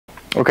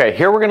Okay,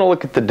 here we're going to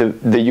look at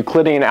the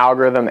Euclidean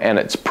algorithm and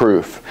its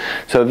proof.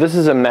 So this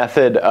is a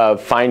method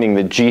of finding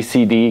the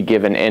GCD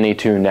given any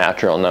two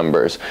natural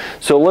numbers.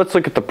 So let's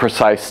look at the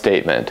precise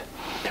statement.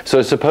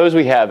 So suppose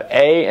we have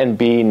A and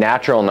B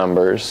natural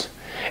numbers.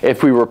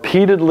 If we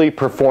repeatedly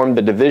perform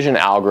the division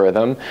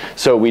algorithm,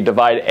 so we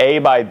divide A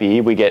by B,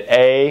 we get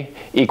A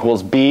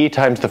equals B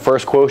times the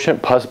first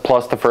quotient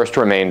plus the first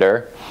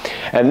remainder.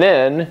 And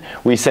then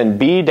we send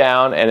B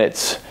down and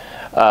it's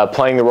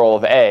playing the role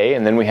of A,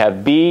 and then we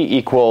have B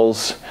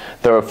equals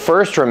the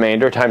first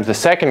remainder times the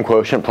second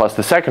quotient plus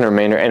the second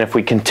remainder, and if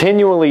we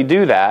continually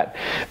do that,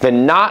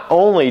 then not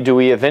only do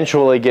we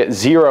eventually get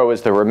 0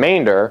 as the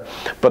remainder,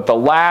 but the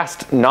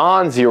last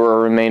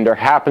non-zero remainder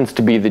happens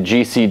to be the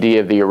GCD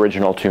of the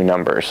original two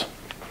numbers.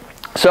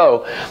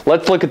 So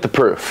let's look at the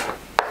proof.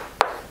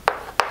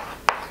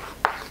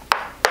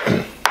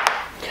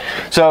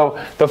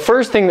 So the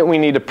first thing that we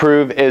need to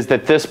prove is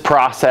that this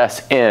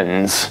process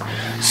ends.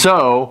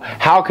 So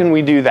how can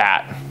we do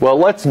that? Well,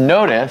 let's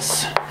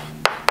notice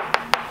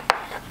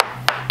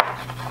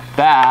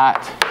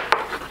that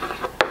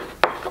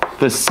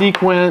the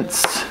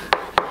sequence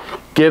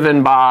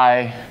given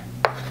by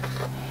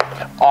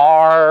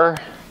R1,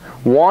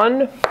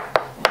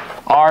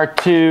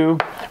 R2,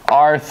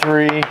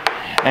 R3,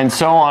 and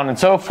so on and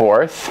so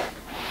forth.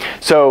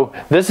 So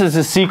this is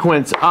a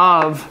sequence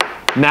of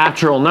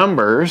natural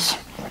numbers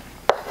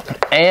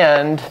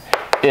and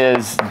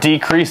is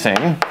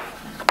decreasing.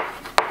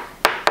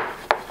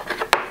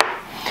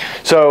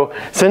 So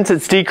since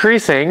it's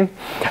decreasing,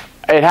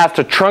 it has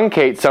to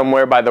truncate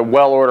somewhere by the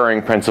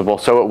well-ordering principle,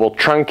 so it will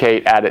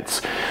truncate at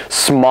its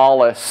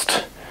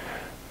smallest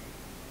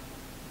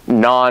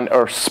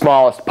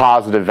smallest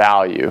positive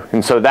value,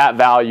 and so that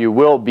value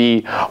will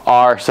be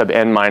R sub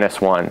n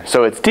minus 1.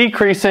 So it's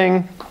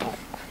decreasing,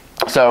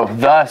 so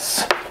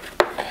thus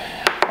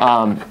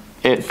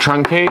it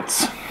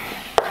truncates,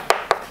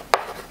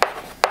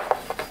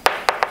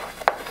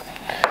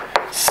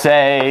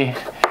 say,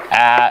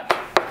 at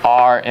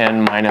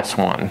Rn minus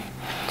 1.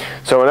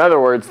 So in other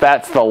words,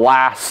 that's the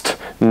last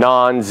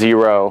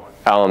non-zero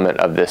element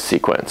of this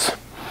sequence.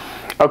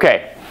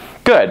 Okay,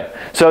 good.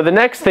 So the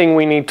next thing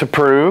we need to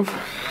prove,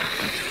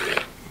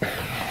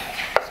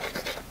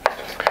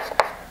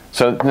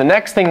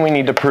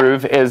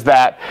 is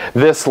that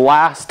this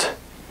last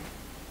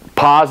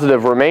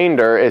positive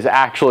remainder is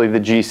actually the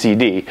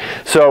GCD.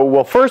 So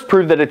we'll first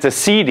prove that it's a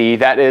CD,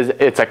 that is,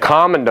 it's a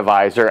common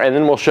divisor, and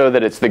then we'll show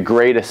that it's the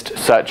greatest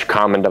such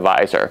common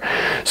divisor.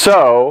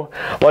 So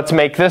let's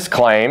make this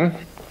claim.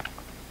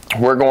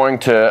 We're going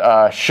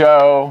to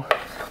show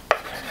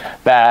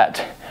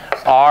that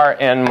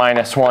Rn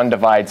minus 1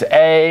 divides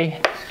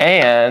A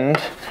and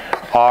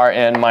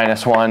Rn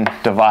minus 1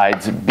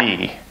 divides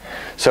B.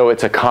 So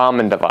it's a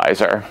common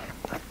divisor.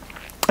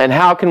 And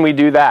how can we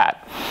do that?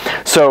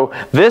 So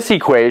this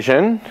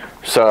equation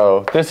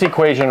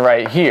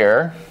right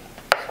here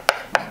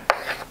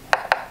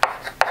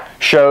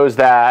shows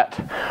that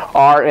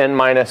Rn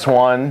minus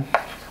 1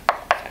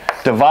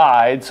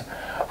 divides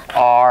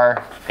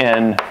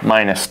Rn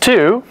minus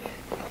 2.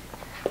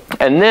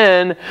 And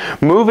then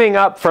moving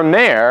up from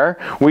there,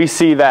 we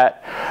see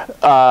that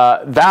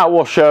that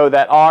will show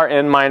that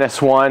Rn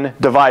minus 1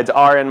 divides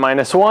Rn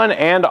minus 1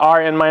 and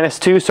Rn minus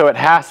 2, so it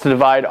has to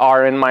divide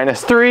Rn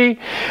minus 3,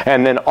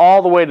 and then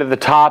all the way to the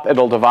top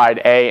it'll divide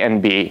A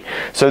and B.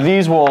 So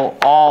these will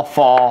all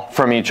fall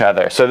from each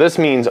other. So this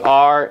means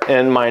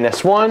Rn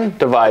minus 1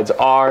 divides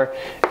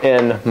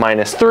Rn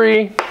minus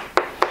 3,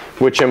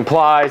 which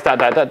implies that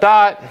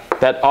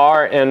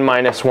Rn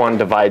minus 1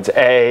 divides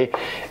A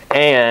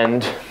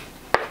and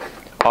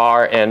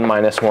Rn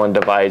minus 1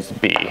 divides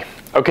B.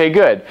 Okay,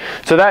 good.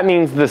 So that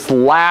means this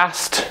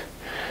last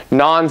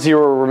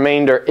non-zero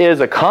remainder is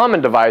a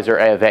common divisor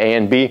of A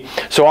and B.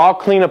 So I'll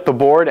clean up the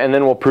board and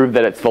then we'll prove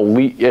that it's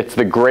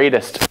the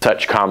greatest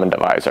such common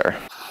divisor.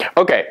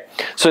 Okay,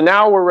 so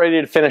now we're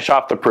ready to finish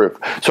off the proof.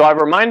 So I've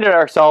reminded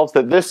ourselves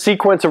that this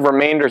sequence of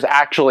remainders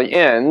actually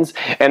ends.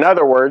 In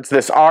other words,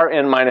 this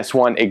Rn minus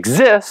 1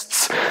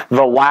 exists,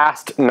 the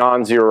last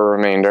non-zero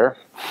remainder.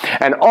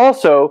 And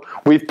also,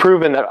 we've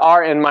proven that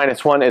Rn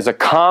minus 1 is a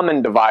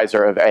common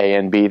divisor of A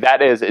and B.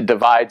 That is, it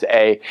divides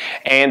A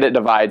and it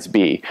divides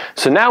B.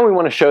 So now we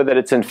want to show that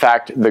it's in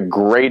fact the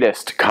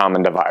greatest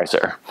common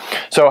divisor.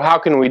 So how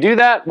can we do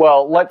that?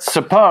 Well, let's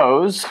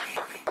suppose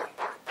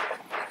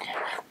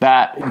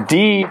that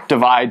D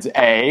divides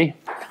A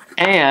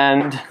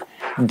and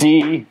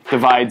D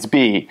divides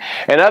B.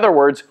 In other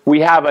words,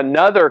 we have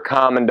another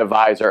common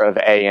divisor of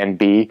A and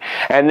B,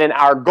 and then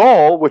our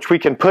goal, which we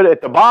can put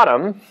at the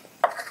bottom,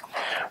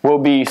 will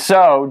be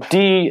so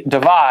D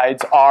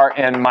divides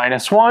Rn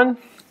minus 1,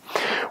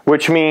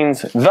 which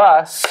means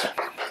thus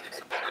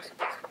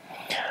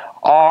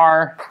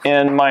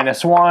Rn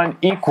minus 1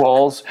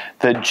 equals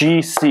the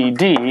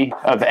GCD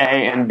of A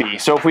and B.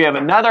 So if we have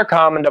another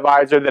common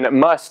divisor, then it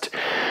must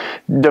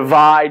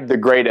divide the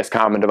greatest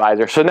common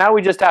divisor. So now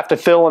we just have to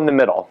fill in the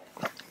middle.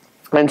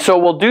 And so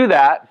we'll do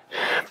that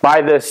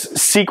by this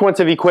sequence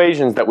of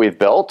equations that we've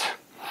built.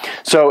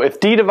 So if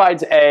D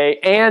divides A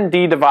and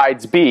D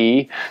divides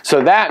B,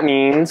 so that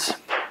means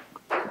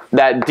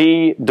that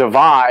D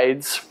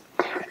divides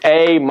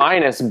A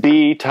minus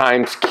B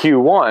times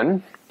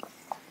Q1,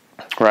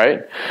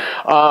 right?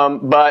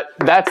 But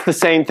that's the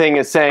same thing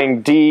as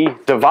saying D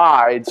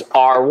divides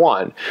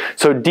R1.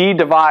 So D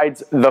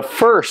divides the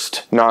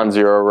first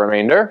non-zero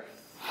remainder,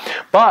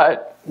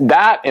 but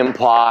that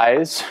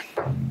implies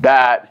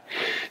that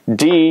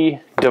D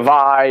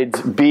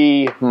divides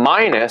B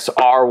minus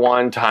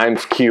R1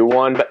 times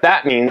Q1, but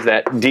that means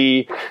that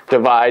D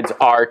divides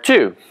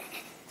R2.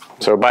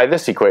 So by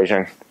this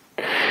equation.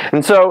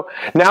 And so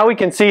now we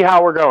can see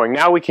how we're going.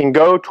 Now we can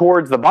go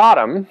towards the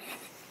bottom,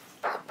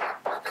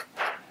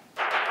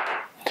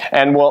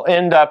 and we'll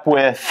end up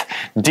with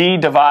D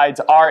divides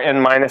Rn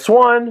minus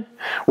 1,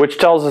 which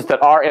tells us that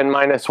Rn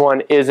minus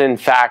 1 is in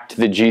fact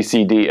the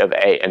GCD of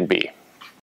A and B.